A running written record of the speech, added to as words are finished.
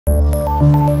Hello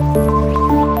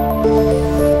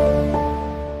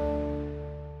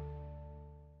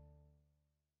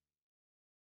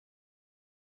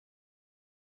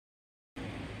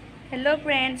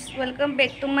friends, welcome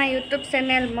back to my YouTube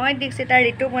channel. মই দীক্ষিতা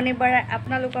ঋতুমণি বৰা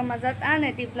আপোনালোকৰ মাজত আন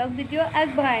এটি ব্লগ ভিডিঅ'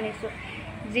 আগবঢ়াই আনিছো।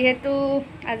 যেহেতু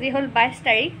আজি হল 22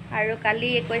 তাৰিখ আৰু কালি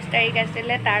 21 তাৰিখ আছিল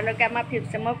তাৰ লগে আমাৰ 5th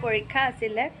চেমৰ পৰীক্ষা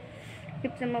আছিল।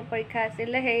 5th চেমৰ পৰীক্ষা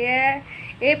আছিল হেয়ে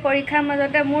এই পৰীক্ষাৰ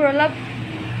মাজতে মোৰ অলপ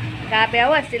গা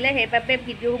বেয়াও আছিল হেইভাবে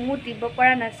ভিডিঅ' মু দিব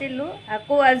পৰা নাছিলো।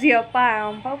 আকৌ আজি অপা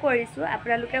আৰম্ভ কৰিছো।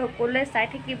 আপোনালোকে সকলোৱে চাই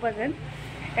থাকিব যেন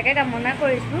তাকে কামনা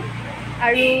কৰিছো।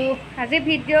 আৰু আজি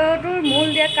ভিডিঅ'টোৰ মূল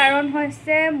দিয়া কাৰণ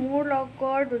হৈছে মোৰ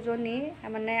লগৰ দুজনী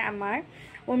মানে আমাৰ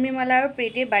উৰ্মিমালা আৰু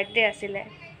প্ৰীতিৰ বাৰ্থডে আছিল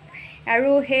আৰু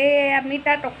হে আমি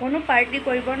তাত অকনো পাৰ্টি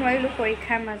কৰিব নোৱাৰিলো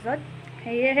পৰীক্ষাৰ মাজত।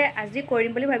 হেয়ে আজি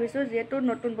কৰিম বুলি ভাবিছো যেহেতু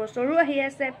নতুন বছৰো আহি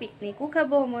আছে পিকনিকো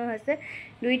খাব সময় হৈছে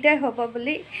দুইটাই হ'ব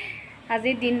বুলি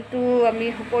আজি দিনটো আমি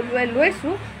সকলোৱে লৈছো।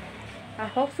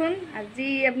 আহকচোন আজি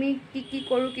আমি কি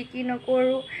কৰো কি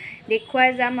নকৰো দেখুৱাই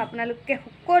যাম। আপোনালোকে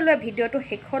সকলোৱে ভিডিঅ'টো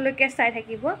শেষলৈকে চাই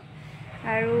থাকিব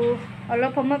আৰু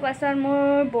অলপ সময় পাছত মোৰ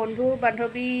বন্ধু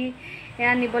বান্ধৱী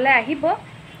নিবলৈ আহিব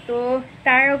তো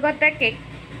তাৰ লগতে কেক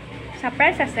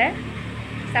সাৰপ্ৰাইজ আছে।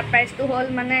 সাৰপ্ৰাইজটো হ'ল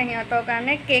মানে সিহঁতৰ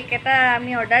কাৰণে কেক এটা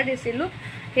আমি অৰ্ডাৰ দিছিলো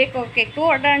সেই কেকটো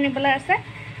অৰ্ডাৰ আনিবলৈ আছে।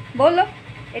 বলক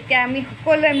এতিয়া আমি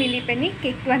সকলোৱে মিলি পেনি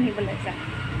কেকটো আনিবলৈ যাম।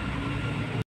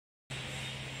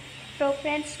 তো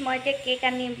ফ্ৰেণ্ডছ মই এতিয়া কেক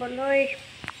আনিবলৈ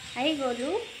আহি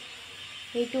গ'লো।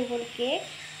 এইটো হ'ল কেক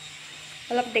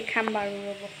অলপ দেখাম বাৰু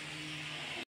ৰ'ব।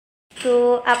 তো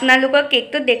আপোনালোকৰ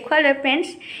কেকটো দেখুৱালে ফ্ৰেণ্ডছ।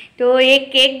 তো এই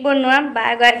কেক বনোৱা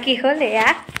বাগৰাকী হ'ল এয়া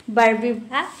বাৰ্বি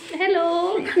বা। হেল্ল'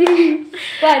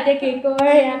 কোৱাতে কেকৰ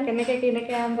এয়া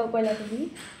কেনেকৈ আৰম্ভ কৰিলা তুমি?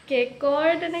 কেকৰ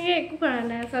তেনেকৈ একো কৰা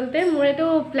নাই আচলতে মোৰ এইটো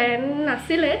প্লেন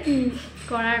নাছিলে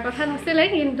কৰাৰ কথা নাছিলে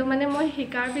কিন্তু মানে মই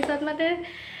শিকাৰ পিছত মানে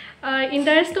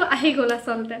ইণ্টাৰেষ্টটো আহি গ'ল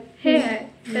আচলতে সেয়াই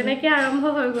তেনেকৈ আৰম্ভ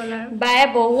হৈ গ'ল। আৰু বায়ে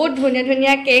বহুত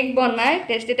ধুনীয়া কেক বনায়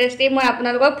টেষ্টি মই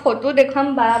আপোনালোকক ফটো দেখুৱাম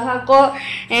বা ভাগৰ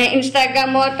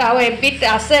ইনষ্টাগ্ৰামত আৰু এফবিত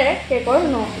আছে কেকৰ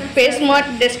ন পেজ মই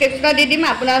ডেছক্ৰিপশ্যনত দি দিম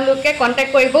আপোনালোকে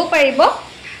কণ্টেক্ট কৰিবও পাৰিব।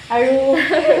 আৰু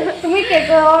তুমি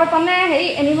কেকৰ মানে হেৰি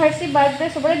এনিভাৰ্চাৰী বাৰ্থডে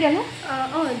চবৰে দিয়া ন?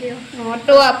 দিওঁ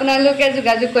তো আপোনালোকে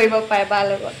যোগাযোগ কৰিব পাৰে বাৰ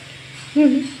লগত।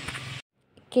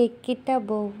 কেককেইটা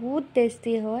বহুত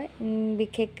টেষ্টি হয়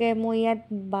বিশেষকৈ মোৰ ইয়াত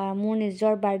মোৰ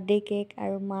নিজৰ বাৰ্থডে কেক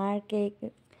আৰু মাৰ কেক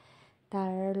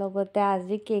তাৰ লগতে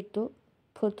আজি কেকটো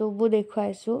ফটোবোৰ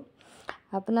দেখুৱাইছোঁ।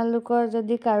 আপোনালোকৰ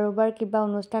যদি কাৰোবাৰ কিবা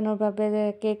অনুষ্ঠানৰ বাবে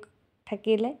কেক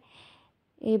থাকিলে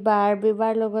এই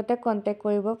বাৰ লগতে কণ্টেক্ট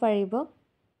কৰিব পাৰিব।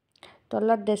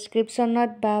 তলত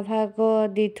ডেছক্ৰিপশ্যনত বা ভাগৰ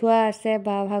দি থোৱা আছে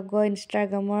বা ভাগৰ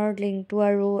ইনষ্টাগ্ৰামৰ লিংকটো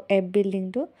আৰু এফবি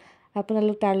লিংকটো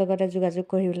আপোনালোক তাৰ লগতে যোগাযোগ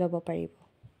কৰি ল'ব পাৰিব।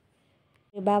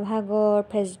 বা ভাগৰ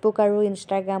ফেচবুক আৰু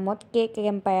ইনষ্টাগ্ৰামত কেক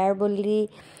এম্পায়াৰ বুলি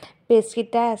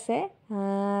পেজকেইটা আছে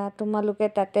তোমালোকে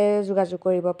তাতে যোগাযোগ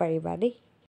কৰিব পাৰিবা দেই।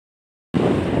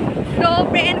 তো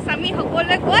ফ্ৰেণ্ডছ আমি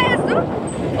সকলোৱে গৈ আছোঁ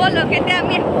বলক এতিয়া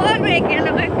আমি সকলোৱে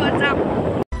একেলগে গৈ যাম।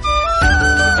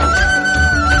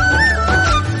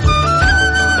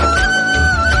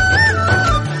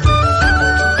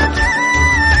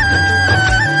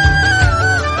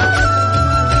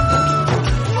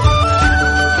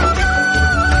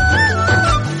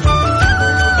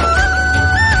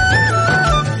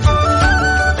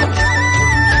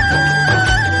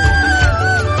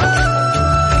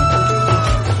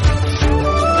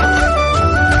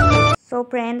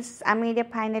 ফ্ৰেণ্ডছ আমি এতিয়া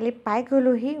ফাইনেলি পাই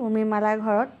গ'লোহি উৰ্মিমালাৰ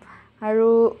ঘৰত আৰু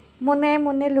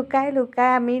মনে লুকাই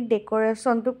আমি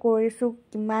ডেক'ৰেশ্যনটো কৰিছোঁ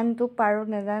কিমানটো পাৰোঁ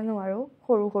নাজানো আৰু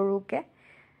সৰুকৈ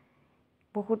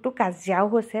বহুতো কাজিয়াও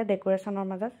হৈছে ডেক'ৰেশ্যনৰ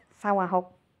মাজত চাওঁ আহক।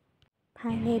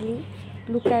 ফাইনেলি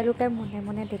লুকাই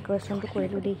মনে ডেক'ৰেশ্যনটো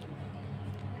কৰিলোঁ দেই।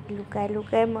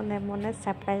 লুকাই মনে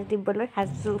ছাৰপ্ৰাইজ দিবলৈ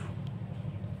সাজু।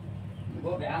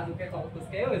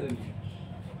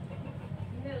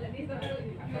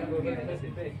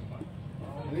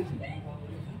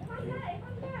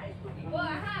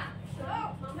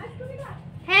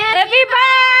 Happy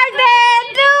birthday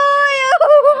to you.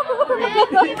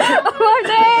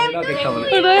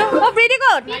 Pretty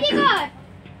good.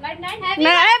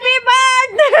 Happy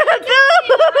birthday to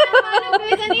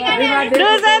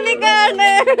Rosani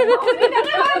Karne.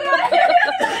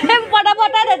 Hem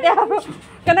pata dete abo.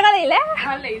 Kenaka lagile?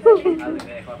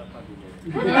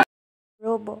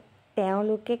 ৰ'ব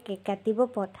তেওঁলোকে কেক কাটিব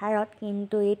পথাৰত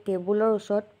কিন্তু এই টেবুলৰ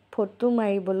ওচৰত ফটো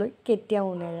মাৰিবলৈ কেতিয়াও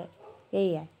নেৰে।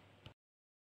 এয়াই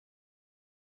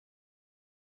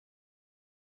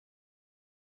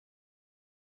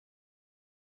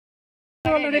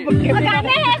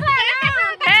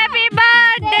Happy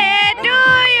birthday to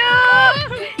you.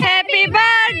 Happy birthday.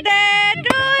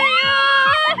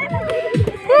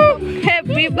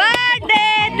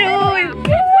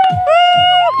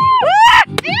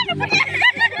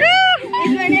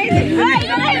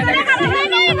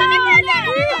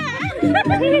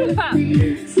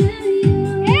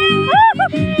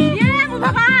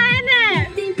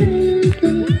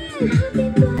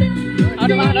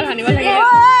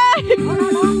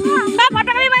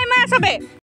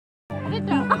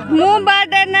 মোৰ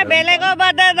বাৰ্থডে না বেলেগৰ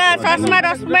বাৰ্থডে না চশমা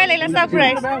ৰশ্মাই লৈলে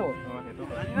সাৰপ্ৰাইজ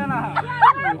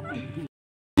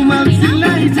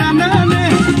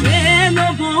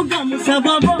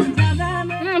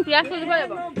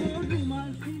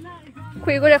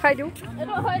খুই কৰি দেখাই দিওঁ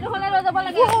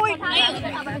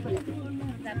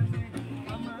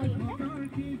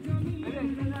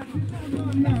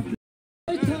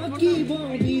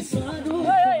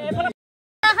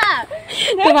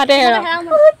তোমাতে হেৰা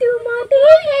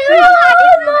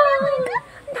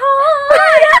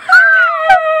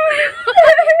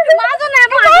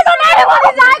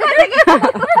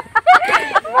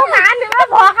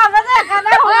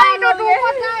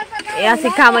এয়া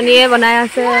শিখামণিয়ে বনাই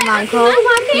আছে মাংস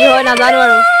কি হয় নাজানো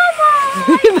আৰু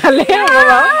ভালে হ'ব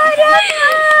বাৰু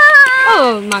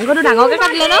মাংসটো ডাঙৰকে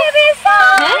কাটিলে ন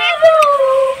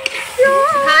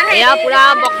এয়া পুৰা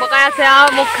বকবকাই আছে আৰু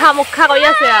মুখা কৰি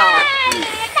আছে আৰু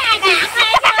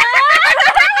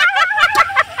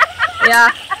এয়া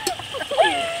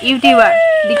ইউটিউবাৰ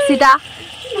দীক্ষিতা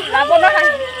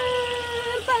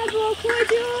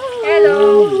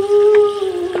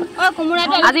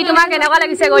আজি তোমাক কেনেকুৱা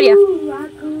লাগিছে গৰিয়া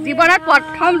জীৱনত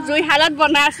প্ৰথম জুই হালত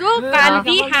বনাইছো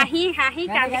কান্দি হাঁহি হাঁহি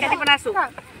কান্দি কাটি বনাইছো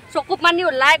চকু পানী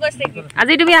ওলাই গৈছে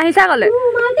আজি তুমি আহিছা গলে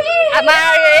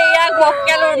আমাৰ এইয়া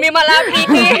গোকেল উৰ্মিমালা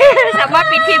প্ৰীতি আমাৰ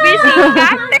পৃথিৱীৰ চিংকা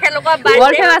তেখেতলোকৰ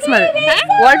ৱৰ্ল্ড ফেমাছ মানে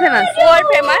ৱৰ্ল্ড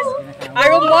ফেমাছ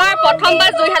আৰু মই প্ৰথমবাৰ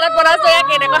জুই হালত বনাইছো এয়া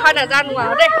কেনেকুৱা হয় নাজানো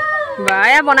আৰু দেই বা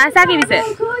এয়া বনাইছা কি পিছে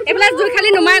এইবিলাক জুই খালি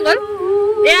নুমাই গ'ল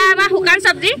এয়া আমাৰ শুকান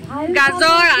চব্জি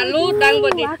গাজৰ আলু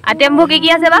দাংবডি আইটেমবোৰ কি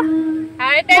আছে বা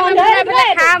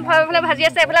ভাজি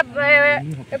আছে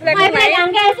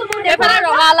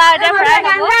ৰঙালাও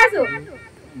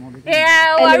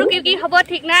আৰু কি কি হ'ব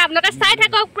ঠিক নাই আপোনালোকে চাই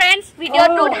থাকক ফ্ৰেণ্ডছ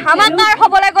ভিডিঅ'টো ধামাকাৰ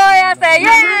হ'বলৈ গৈ আছে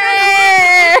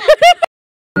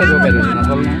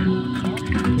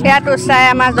ইয়াতো চাই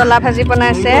আমাৰ জ্বলা ভাজি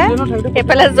বনাইছে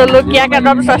এইফালে জলকীয়া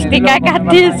একদম স্বস্তিকাই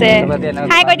কাটিছে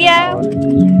খাই কৈ দিয়া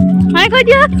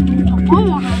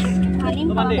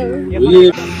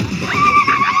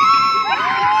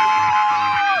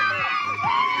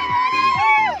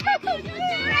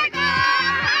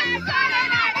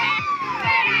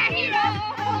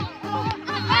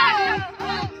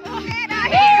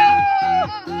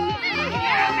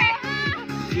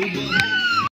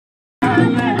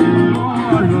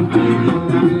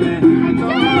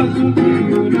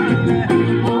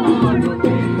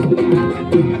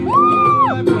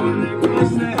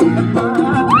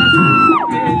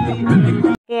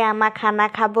আমাৰ খানা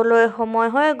খাবলৈ সময়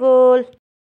হৈ গ'ল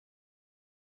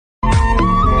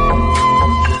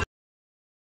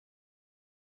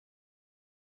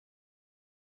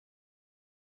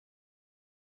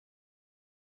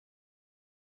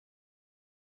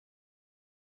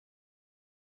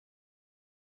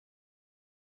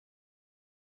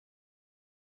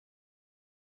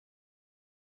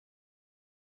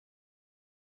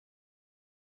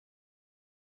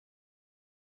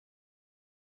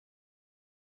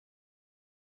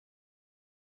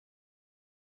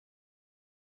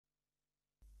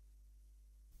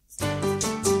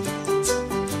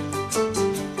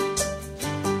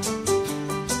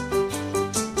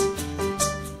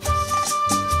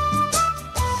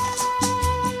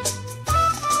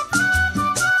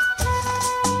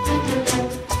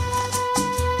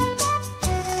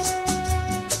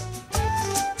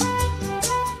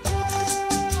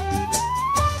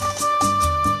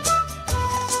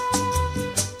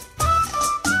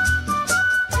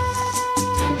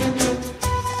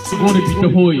অনিপিত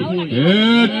হৈ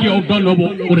এতিয়াও নব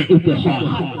ওৰে উপহাৰ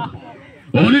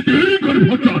অনিতিৰ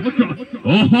গৰ্ভজাত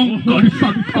অহংকাৰ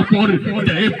স্বাৰ্থপৰ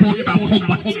দেৱতা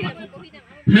সম্মান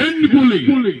হেন বুলি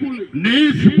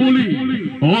নিজ বুলি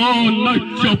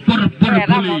অনাৰ্য পৰপৰ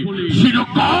বুলি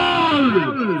চিৰকাল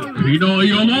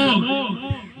হৃদয়ম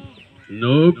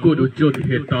নকৰো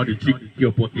যদিহে তাৰ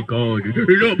যোগ্য প্ৰতিকাৰ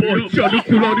নৱজানু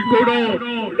কুলৰ গৌৰৱ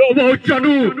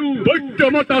নৱজানু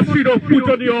বৈদ্যমাতা চিৰ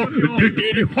পূজনীয়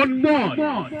দিদিৰ সন্মান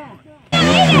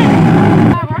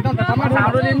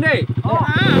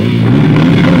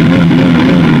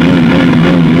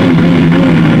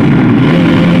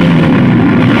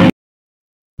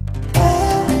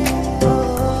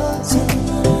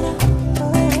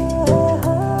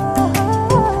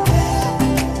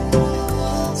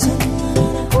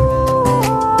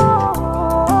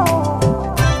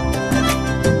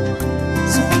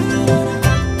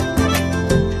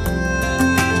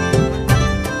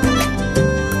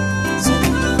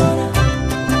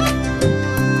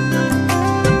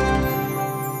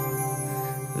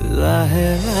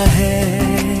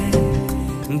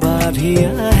বাঢ়ি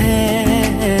আহে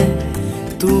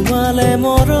তোমালে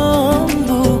মৰম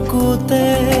বুকুতে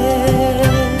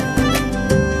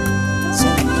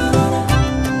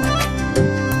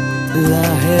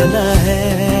লাহে লাহে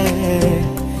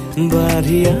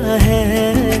বাঢ়ি আহে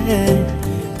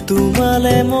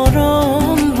তোমালে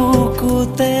মৰম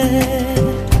বুকুতে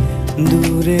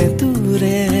দূৰে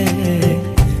দূৰে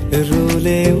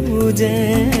ৰুলেও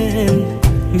যেন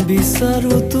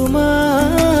বিচাৰো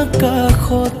তোমাক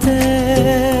কাষতে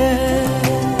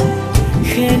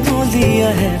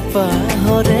সেনুলীয়াহে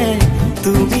পাহৰে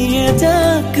তুমি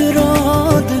এজাক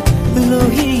ৰ'দ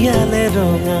লহিয়ালে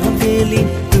ৰঙা বেলি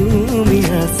তুমি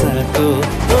আছাকো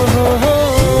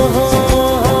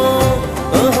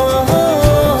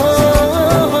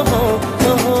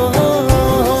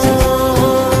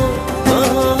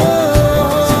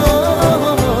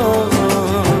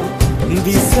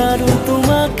বিচাৰো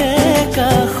তোমাকে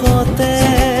কাষতে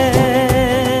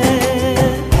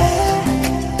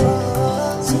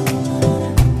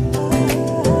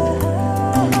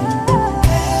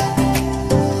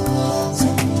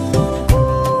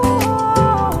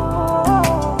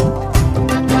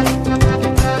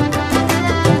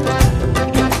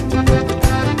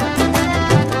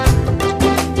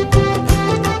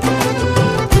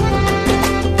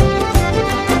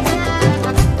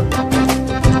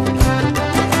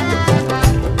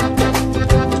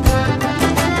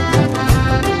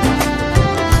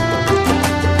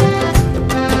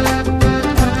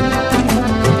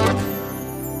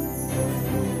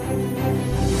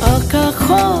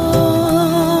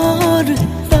আকাশৰ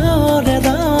দৰে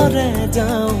দৰে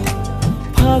যাওঁ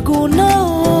ফাগুনত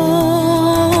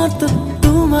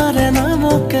তোমাৰ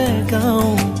নামকে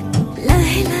গাওঁ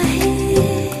লাহে লাহে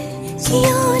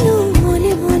কিয়নো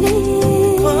মনে মনে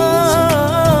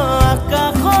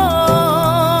আকাশৰ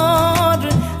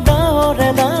দৰে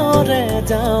দৰে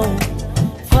যাওঁ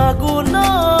ফাগুনত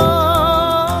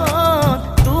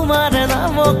তোমাৰ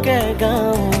নামকে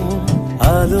গাওঁ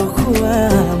আলসুৱা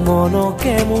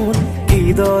মনকে মোৰ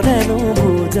কিদৰেনো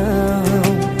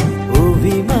বুজাওঁ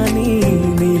অভিমানী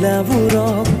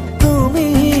নীলাবোৰক তুমি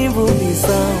বুজি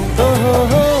চাওঁ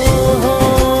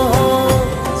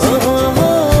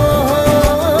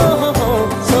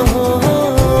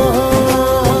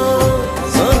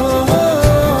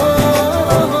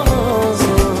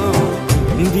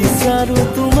বিচাৰো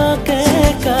তোমাকে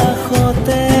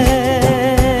কাষতে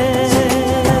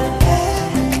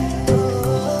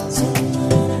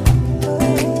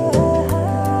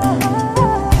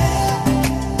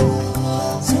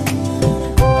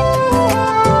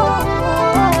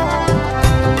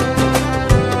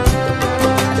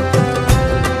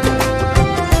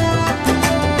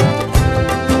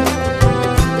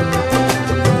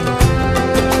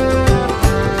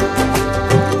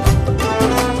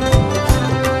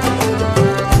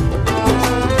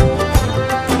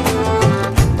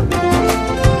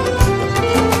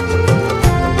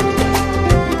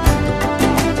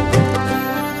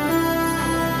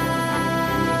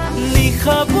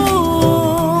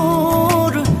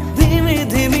নিশাবোৰ ধিমি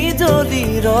ধিমি জ্বলি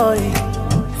ৰয়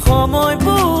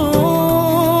সময়বোৰ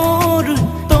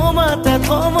তোমাতে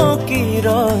থমকি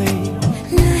ৰয়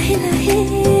লাহে লাহে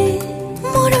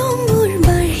মৰমবোৰ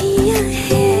বাঢ়ি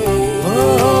আহে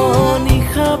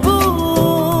নিশাবোৰ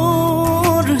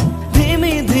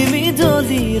ধিমি ধিমি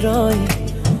জ্বলি ৰয়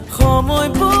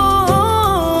সময়বোৰ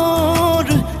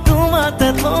তোমাতে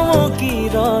থমকি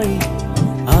ৰয়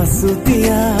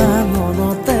আছুতীয়া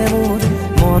মনতে মোৰ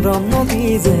মৰম নদী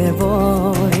যে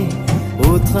বয়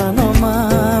উঠা নমা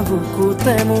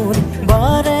বুকুতে মোৰ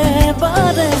বাৰে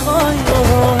বাৰে হয়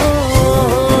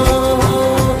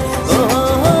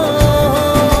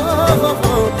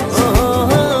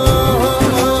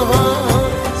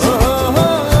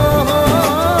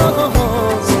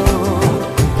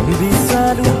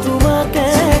বিচাৰো তোমাকে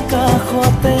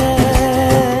কাষতে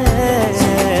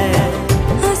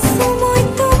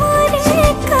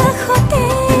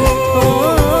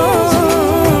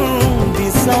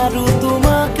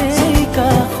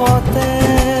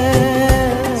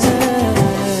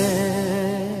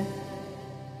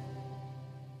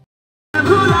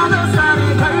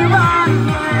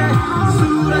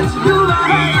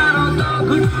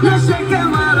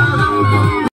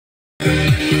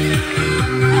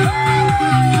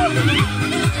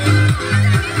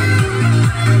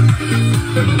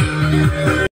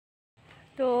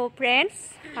তো ফ্ৰেণ্ডছ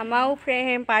আমাৰো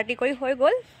পাৰ্টি কৰি হৈ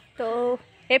গ'ল তো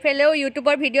এইফালেও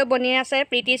ইউটিউবৰ ভিডিঅ' বনি আছে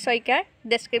প্ৰীতি শইকীয়াৰ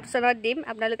ডেছক্ৰিপশ্যনত দিম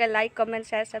আপোনালোকে লাইক কমেণ্ট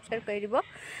শ্বেয়াৰ ছাবস্ক্ৰাইব কৰি দিব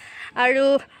আৰু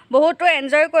বহুতো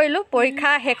এনজয় কৰিলোঁ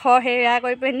পৰীক্ষা শেষৰ সেয়া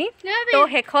কৰি পিনি তো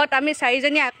শেষত আমি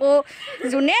চাৰিজনী আকৌ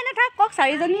যোনে নাথাক কওক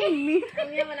চাৰিজনী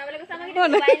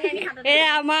এই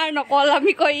আমাৰ নকল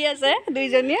আমি কৰি আছে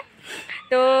দুইজনীয়ে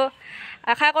তো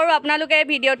আশা কৰোঁ আপোনালোকে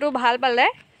ভিডিঅ'টো ভাল পালে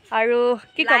আৰু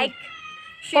কি ক'ম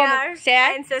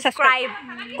শ্বেয়াৰ ছাবস্ক্ৰাইব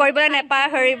কৰিবলৈ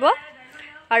নাপাহৰিব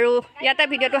আৰু ইয়াতে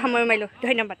ভিডিঅ'টো সামৰি মাৰিলোঁ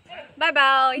ধন্যবাদ বাই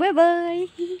বাই বাই বাই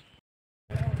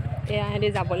এয়া সিহঁতি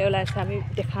যাবলৈ ওলাইছে আমি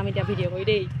দেখাম এতিয়া ভিডিঅ' কৰি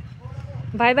দেই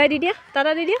বাই বাই দি দিয়া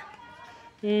টাটা দি দিয়া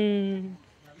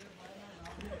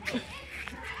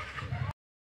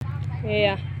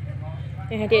এয়া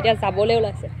সিহঁতি এতিয়া যাবলৈ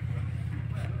ওলাইছে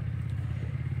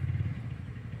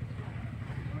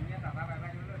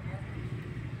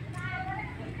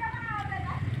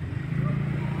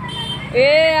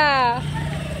এয়া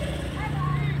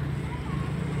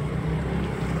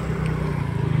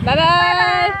বাই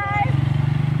বাই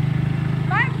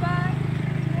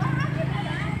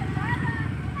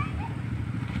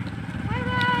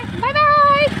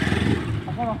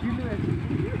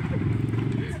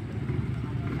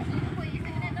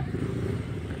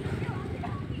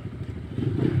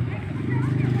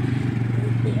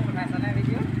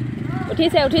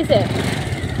উঠিছে উঠিছে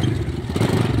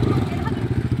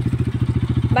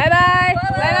bye bye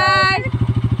bye bye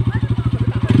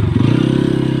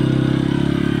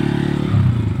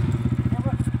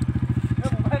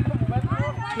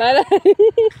bye bye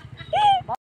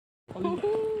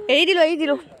এৰি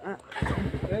দিলোঁ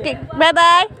বাই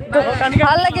বাই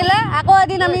ভাল লাগিলে আকৌ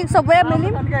এদিন আমি চবৰে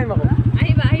মিলিম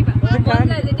আহিবা আহিবা মন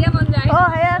যায় যেতিয়া মন যায় অঁ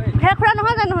সেয়া শেষ খুৰা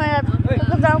নহয় জানো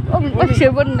যাওঁ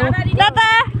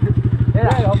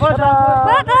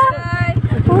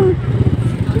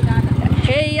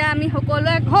সেয়া আমি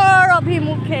সকলোৱে ঘৰ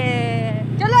অভিমুখে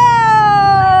চলো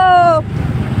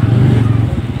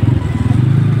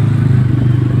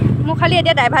মোৰ খালি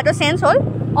এতিয়া ড্ৰাইভাৰটো চেঞ্জ হ'ল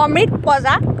অমৃত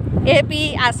প্ৰজা AP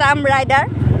আছাম ৰাইডাৰ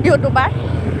ইউটিউবাৰ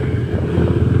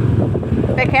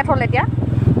তেখেত হ'ল এতিয়া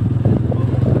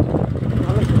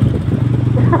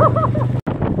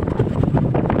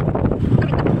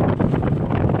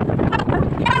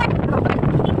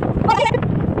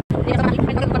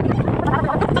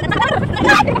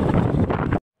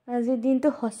আজিৰ দিনটো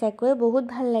সঁচাকৈ বহুত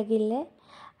ভাল লাগিলে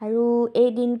আৰু এই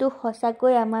দিনটো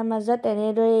সঁচাকৈ আমাৰ মাজত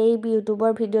এনেদৰে এই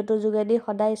ইউটিউবৰ ভিডিঅ'টোৰ যোগেদি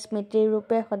সদায় স্মৃতিৰ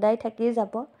ৰূপে সদায় থাকি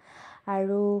যাব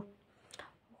আৰু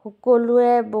সকলোৱে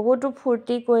বহুতো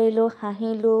ফূৰ্তি কৰিলোঁ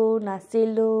হাঁহিলোঁ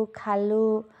নাচিলোঁ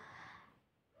খালোঁ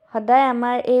সদায়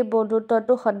আমাৰ এই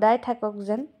বন্ধুত্বটো সদায় থাকক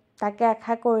যেন তাকে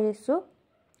আশা কৰিছোঁ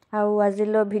আৰু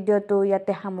আজিলৈ ভিডিঅ'টো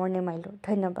ইয়াতে সামৰণি মাৰিলোঁ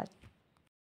ধন্যবাদ